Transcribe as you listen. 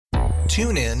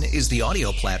TuneIn is the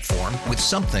audio platform with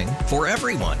something for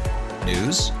everyone.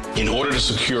 News. In order to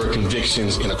secure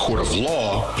convictions in a court of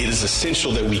law, it is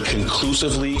essential that we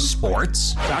conclusively.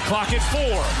 Sports. Shot clock at 4.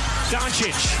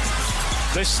 Doncic.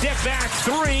 The step back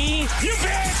 3. You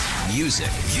bet. Music.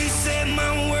 You set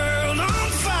my world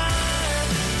on fire.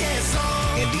 Yes,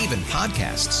 and even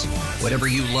podcasts. Whatever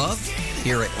you love,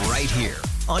 hear it right here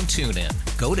on TuneIn.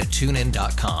 Go to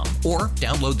TuneIn.com or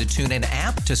download the TuneIn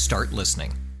app to start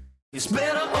listening. It's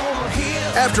better over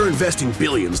here. After investing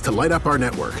billions to light up our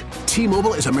network,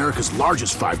 T-Mobile is America's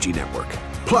largest 5G network.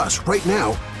 Plus, right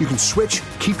now, you can switch,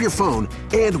 keep your phone,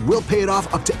 and we'll pay it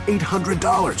off up to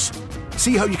 $800.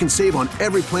 See how you can save on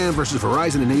every plan versus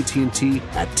Verizon and AT&T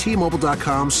at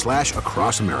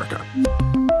T-Mobile.com/across America.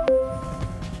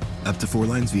 Up to 4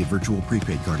 lines via virtual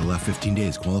prepaid card. Allow 15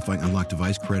 days. Qualifying unlocked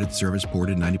device credit service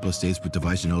ported 90+ states with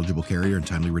device and eligible carrier and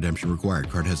timely redemption required.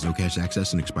 Card has no cash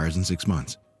access and expires in 6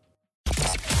 months.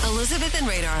 Elizabeth and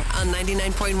Radar on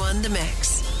 99.1 The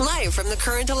Mix. Live from the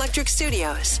Current Electric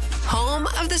Studios, home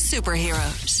of the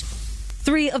superheroes.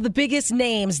 3 of the biggest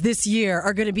names this year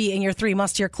are going to be in your 3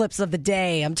 must-hear clips of the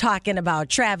day. I'm talking about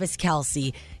Travis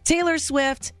Kelce, Taylor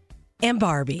Swift, and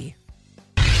Barbie.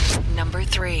 Number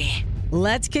 3.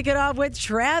 Let's kick it off with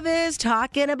Travis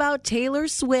talking about Taylor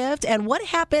Swift and what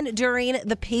happened during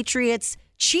the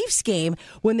Patriots-Chiefs game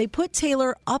when they put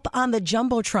Taylor up on the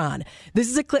jumbotron. This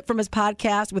is a clip from his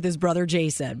podcast with his brother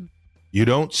Jason. You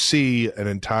don't see an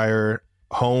entire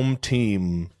home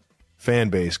team fan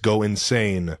base go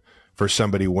insane for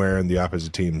somebody wearing the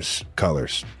opposite team's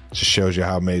colors. Just shows you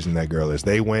how amazing that girl is.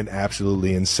 They went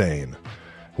absolutely insane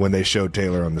when they showed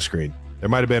Taylor on the screen. There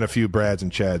might have been a few Brads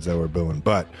and Chads that were booing,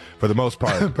 but for the most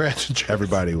part,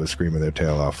 everybody was screaming their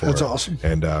tail off for That's it. awesome.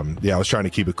 And I was trying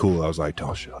to keep it cool. I was like,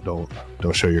 don't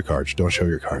show your cards. Don't show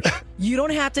your cards. You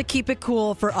don't have to keep it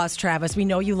cool for us, Travis. We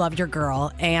know you love your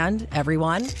girl. And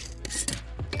everyone,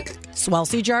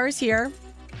 Swelsey jar is here.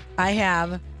 I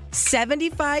have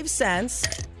 75 cents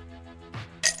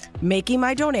making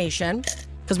my donation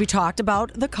because we talked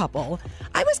about the couple.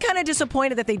 I was kind of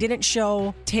disappointed that they didn't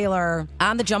show Taylor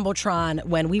on the jumbotron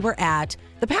when we were at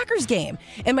the Packers game.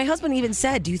 And my husband even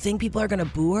said, do you think people are going to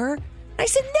boo her? And I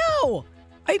said, no.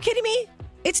 Are you kidding me?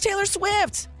 It's Taylor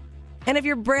Swift. And if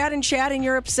you're Brad and Chad and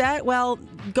you're upset, well,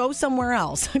 go somewhere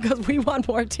else because we want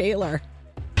more Taylor.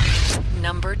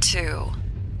 Number 2.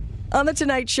 On The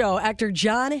Tonight Show, actor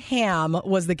John Hamm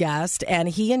was the guest, and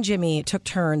he and Jimmy took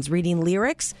turns reading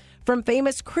lyrics from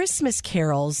famous Christmas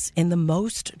carols in the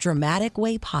most dramatic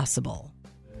way possible.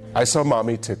 I saw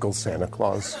Mommy tickle Santa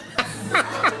Claus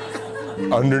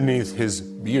underneath his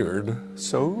beard,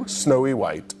 so snowy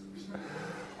white.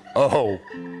 Oh,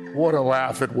 what a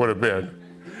laugh it would have been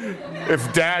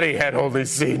if Daddy had only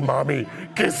seen Mommy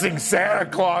kissing Santa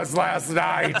Claus last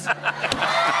night.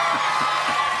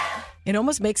 It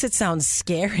almost makes it sound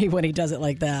scary when he does it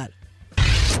like that.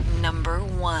 Number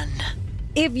 1.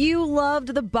 If you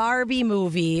loved the Barbie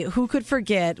movie, who could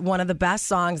forget one of the best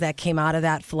songs that came out of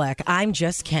that flick, I'm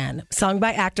Just Ken, sung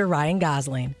by actor Ryan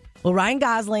Gosling. Well, Ryan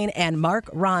Gosling and Mark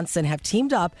Ronson have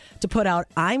teamed up to put out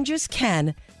I'm Just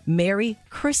Ken, Merry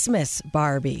Christmas,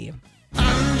 Barbie.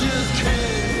 I'm just Ken.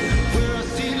 Where I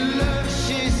see love,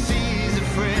 she sees a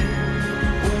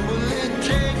friend. What will it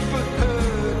take for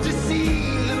her to see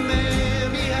the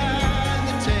man behind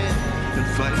the tent and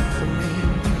fight for me?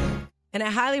 And I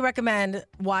highly recommend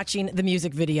watching the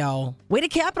music video. Way to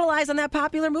capitalize on that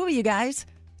popular movie, you guys.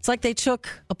 It's like they took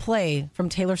a play from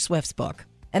Taylor Swift's book.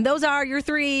 And those are your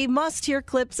 3 must-hear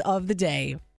clips of the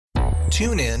day.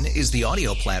 TuneIn is the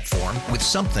audio platform with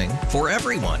something for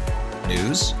everyone.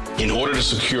 News. In order to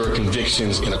secure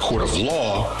convictions in a court of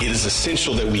law, it is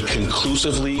essential that we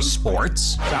conclusively.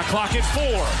 Sports. Shot clock at 4.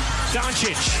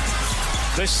 Doncic.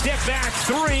 The step back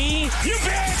 3. You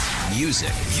bet.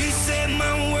 Music. You set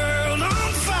my world on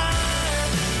fire.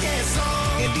 Yes,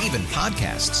 and even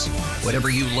podcasts. Whatever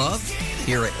you love,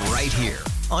 hear it right here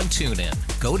on TuneIn.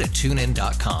 Go to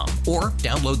TuneIn.com or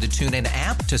download the TuneIn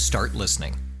app to start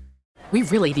listening. We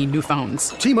really need new phones.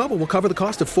 T-Mobile will cover the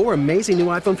cost of 4 amazing new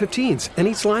iPhone 15s, and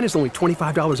each line is only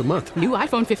 $25 a month. New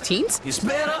iPhone 15s? it's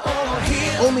better over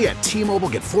here. Only at T-Mobile,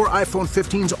 get 4 iPhone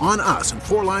 15s on us and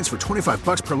 4 lines for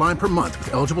 $25 per line per month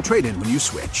with eligible trade-in when you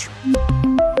switch.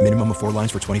 Minimum of 4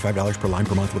 lines for $25 per line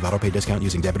per month with autopay discount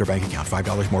using debit or bank account.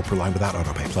 $5 more per line without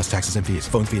autopay, plus taxes and fees.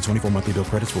 Phone fee at 24 monthly bill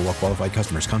credits for well-qualified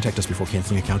customers. Contact us before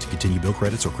canceling account to continue bill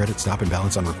credits or credit stop and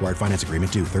balance on required finance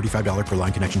agreement due. $35 per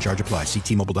line connection charge applies. See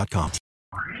T-Mobile.com.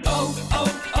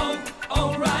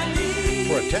 O'Reilly.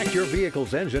 For a Protect your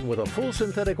vehicle's engine with a full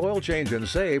synthetic oil change and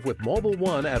save with Mobile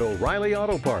One at O'Reilly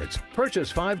Auto Parts. Purchase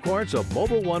 5 quarts of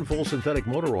Mobile One full synthetic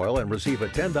motor oil and receive a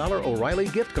 $10 O'Reilly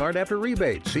gift card after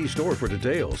rebate. See store for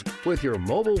details. With your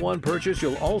Mobile One purchase,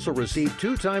 you'll also receive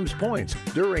 2 times points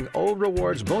during O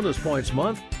Rewards Bonus Points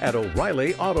Month at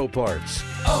O'Reilly Auto Parts.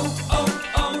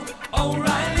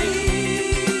 O'Reilly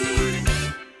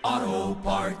Auto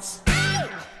Parts.